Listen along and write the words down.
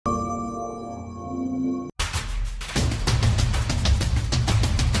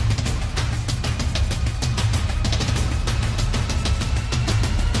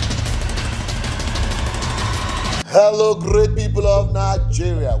Hello, great people of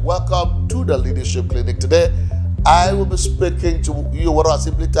Nigeria. Welcome to the Leadership Clinic. Today, I will be speaking to you what I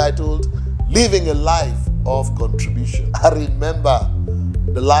simply titled, Living a Life of Contribution. I remember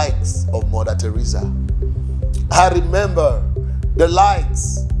the likes of Mother Teresa. I remember the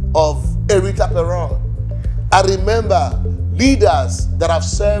likes of Erika Peron. I remember leaders that have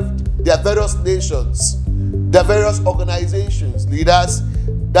served their various nations, their various organizations, leaders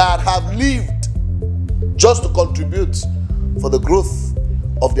that have lived just to contribute for the growth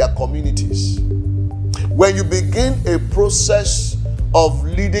of their communities. When you begin a process of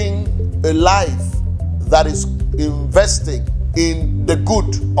leading a life that is investing in the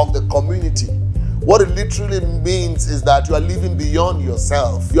good of the community, what it literally means is that you are living beyond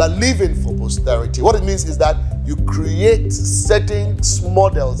yourself. You are living for posterity. What it means is that you create certain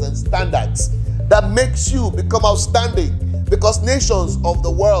models and standards that makes you become outstanding, because nations of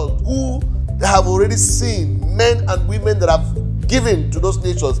the world who have already seen men and women that have given to those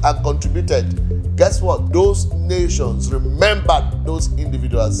nations and contributed, guess what? Those nations remembered those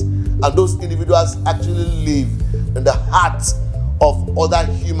individuals, and those individuals actually live in the hearts of other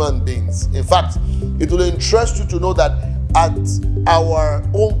human beings. In fact, it will interest you to know that at our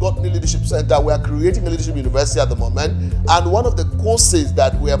own Godly Leadership Center, we are creating a leadership university at the moment, and one of the courses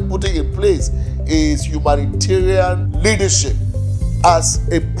that we are putting in place is humanitarian leadership as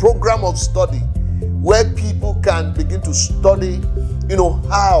a program of study where people can begin to study,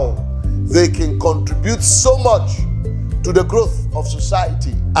 how they can contribute so much to the growth of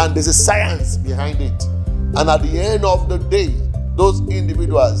society, and there's a science behind it. And at the end of the day, those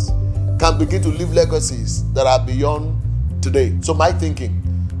individuals can begin to leave legacies that are beyond today. So my thinking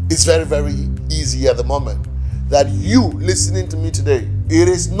is very, very easy at the moment, that you listening to me today, it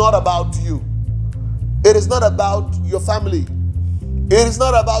is not about you. It is not about your family. It is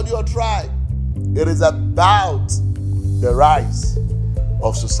not about your tribe. It is about the rise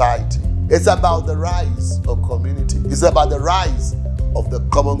of society. It's about the rise of community. It's about the rise of the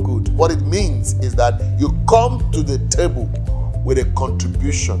common good. What it means is that you come to the table with a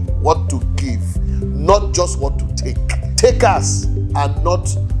contribution, what to give, not just what to take. Takers are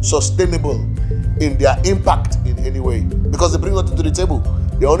not sustainable in their impact in any way, because they bring nothing to the table.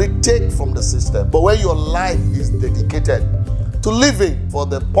 They only take from the system. But when your life is dedicated to living for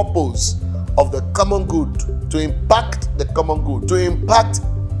the purpose of the common good, to impact the common good, to impact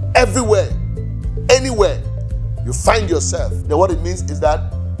everywhere, anywhere you find yourself, then what it means is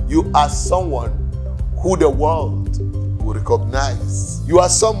that you are someone who the world will recognize. You are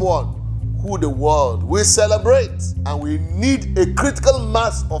someone who the world will celebrate. And we need a critical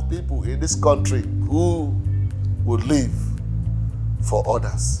mass of people in this country who would live for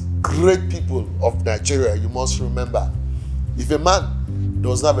others. Great people of Nigeria, you must remember, if a man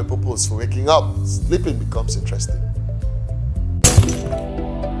does not have a purpose for waking up, sleeping becomes interesting.